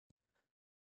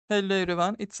Hello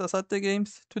everyone, it's Asatya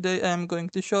Games. Today I am going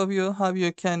to show you how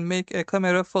you can make a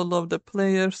camera follow the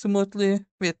player smoothly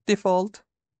with Defold.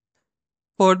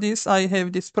 For this I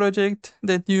have this project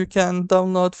that you can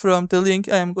download from the link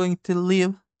I am going to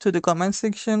leave to the comment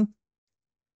section.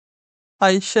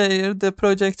 I share the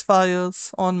project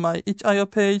files on my itch.io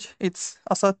page. It's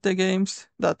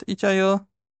asatyagames.itch.io.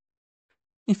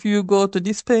 If you go to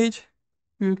this page,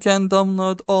 you can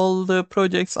download all the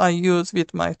projects I use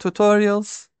with my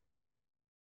tutorials.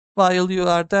 While you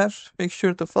are there, make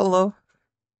sure to follow.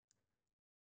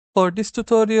 For this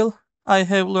tutorial, I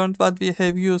have learned what we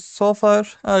have used so far.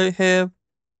 I have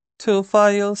two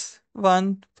files,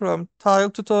 one from tile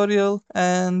tutorial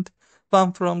and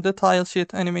one from the tile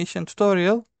sheet animation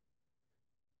tutorial.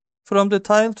 From the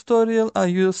tile tutorial, I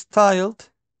used Tiled,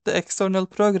 the external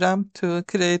program, to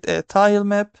create a tile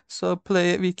map so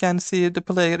we can see the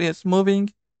player is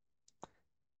moving.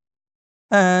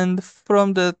 And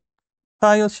from the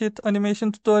tile sheet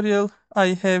animation tutorial,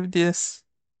 I have this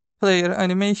player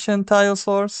animation tile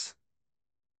source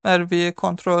where we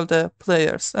control the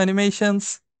player's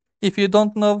animations. If you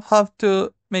don't know how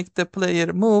to make the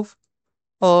player move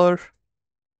or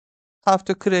how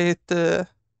to create the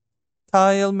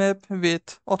tile map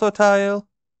with auto tile,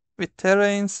 with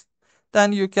terrains,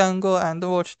 then you can go and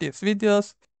watch these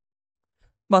videos.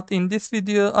 But in this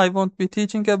video, I won't be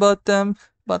teaching about them,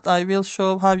 but I will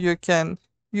show how you can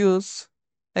use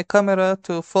a camera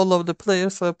to follow the player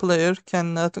so a player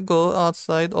cannot go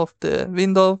outside of the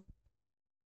window.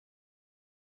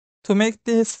 To make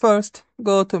this, first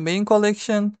go to main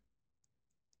collection,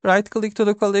 right click to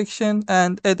the collection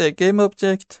and add a game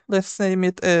object. Let's name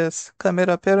it as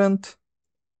camera parent.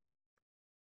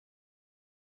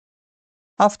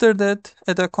 After that,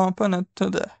 add a component to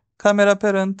the camera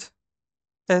parent,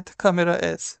 add camera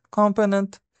as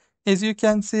component. As you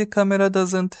can see, camera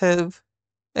doesn't have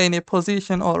any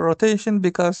position or rotation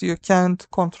because you can't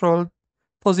control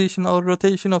position or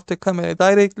rotation of the camera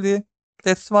directly.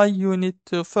 That's why you need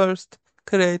to first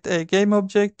create a game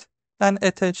object and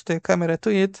attach the camera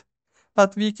to it.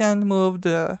 But we can move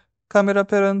the camera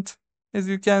parent, as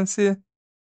you can see.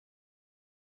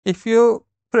 If you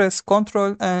press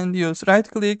Ctrl and use right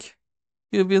click,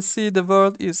 you will see the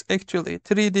world is actually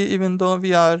 3D even though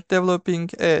we are developing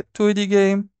a 2D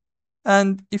game.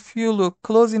 And if you look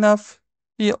close enough,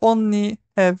 we only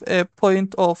have a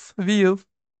point of view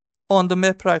on the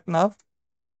map right now.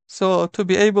 So to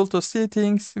be able to see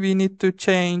things, we need to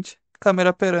change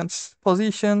camera parent's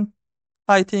position.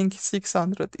 I think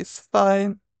 600 is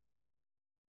fine.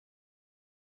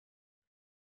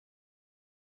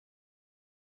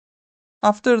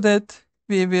 After that,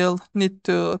 we will need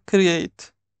to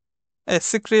create a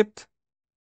script.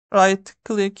 Right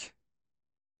click,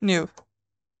 new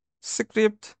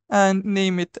script, and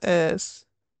name it as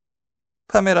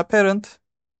camera parent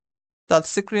dot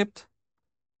script.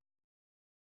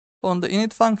 On the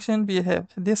init function, we have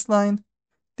this line.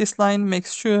 This line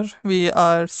makes sure we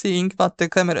are seeing what the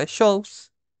camera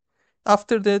shows.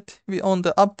 After that, on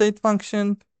the update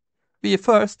function, we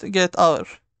first get our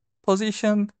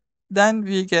position, then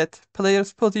we get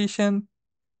player's position.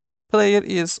 Player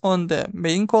is on the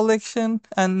main collection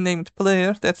and named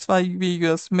player. That's why we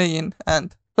use main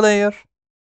and player.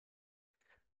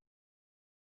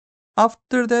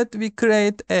 After that, we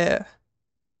create a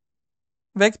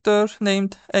vector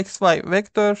named xy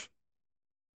vector.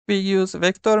 We use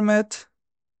vector math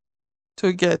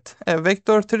to get a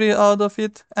vector tree out of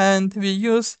it, and we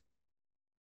use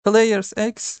player's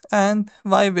x and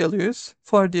y values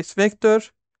for this vector,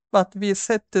 but we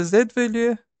set the z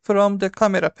value from the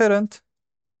camera parent.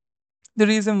 The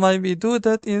reason why we do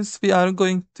that is we are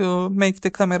going to make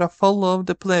the camera follow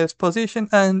the player's position,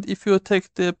 and if you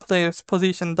take the player's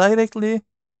position directly,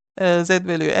 z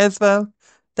value as well,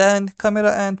 then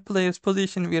camera and player's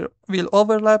position will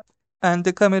overlap, and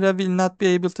the camera will not be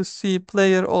able to see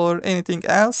player or anything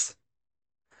else.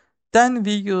 Then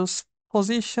we use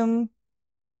position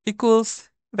equals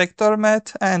vector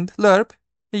math and lerp.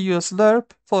 We use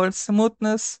lerp for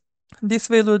smoothness. This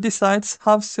value decides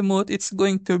how smooth it's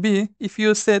going to be. If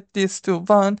you set this to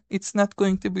 1, it's not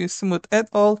going to be smooth at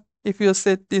all. If you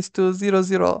set this to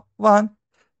 001,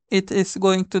 it is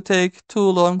going to take too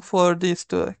long for this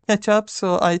to catch up.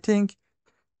 So I think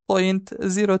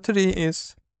 0.03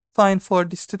 is fine for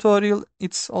this tutorial.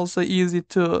 It's also easy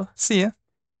to see.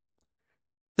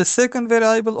 The second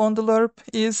variable on the lerp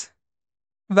is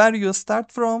where you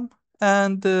start from,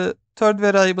 and the third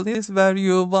variable is where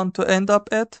you want to end up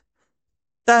at.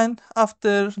 Then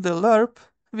after the lerp,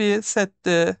 we set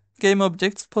the game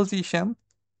object's position.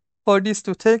 For this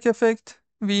to take effect,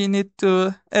 we need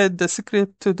to add the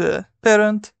script to the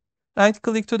parent. Right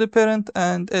click to the parent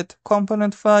and add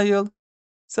component file.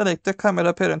 Select the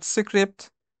camera parent script.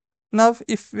 Now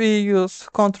if we use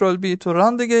Ctrl B to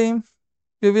run the game,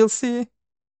 you will see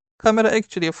camera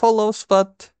actually follows,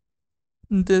 but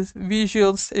the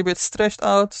visuals a bit stretched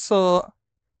out. So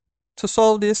to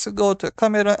solve this, go to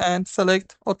camera and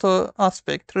select auto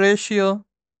aspect ratio.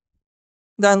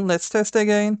 Then let's test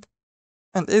again.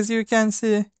 And as you can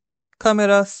see,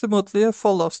 camera smoothly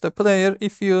follows the player.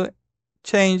 If you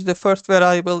change the first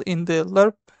variable in the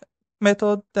lerp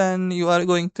method, then you are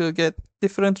going to get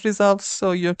different results.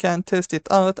 So you can test it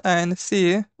out and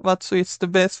see what suits the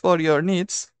best for your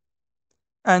needs.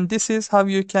 And this is how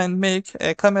you can make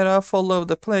a camera follow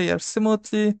the player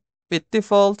smoothly with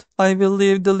Defold. I will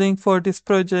leave the link for this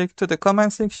project to the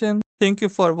comment section. Thank you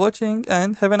for watching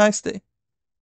and have a nice day.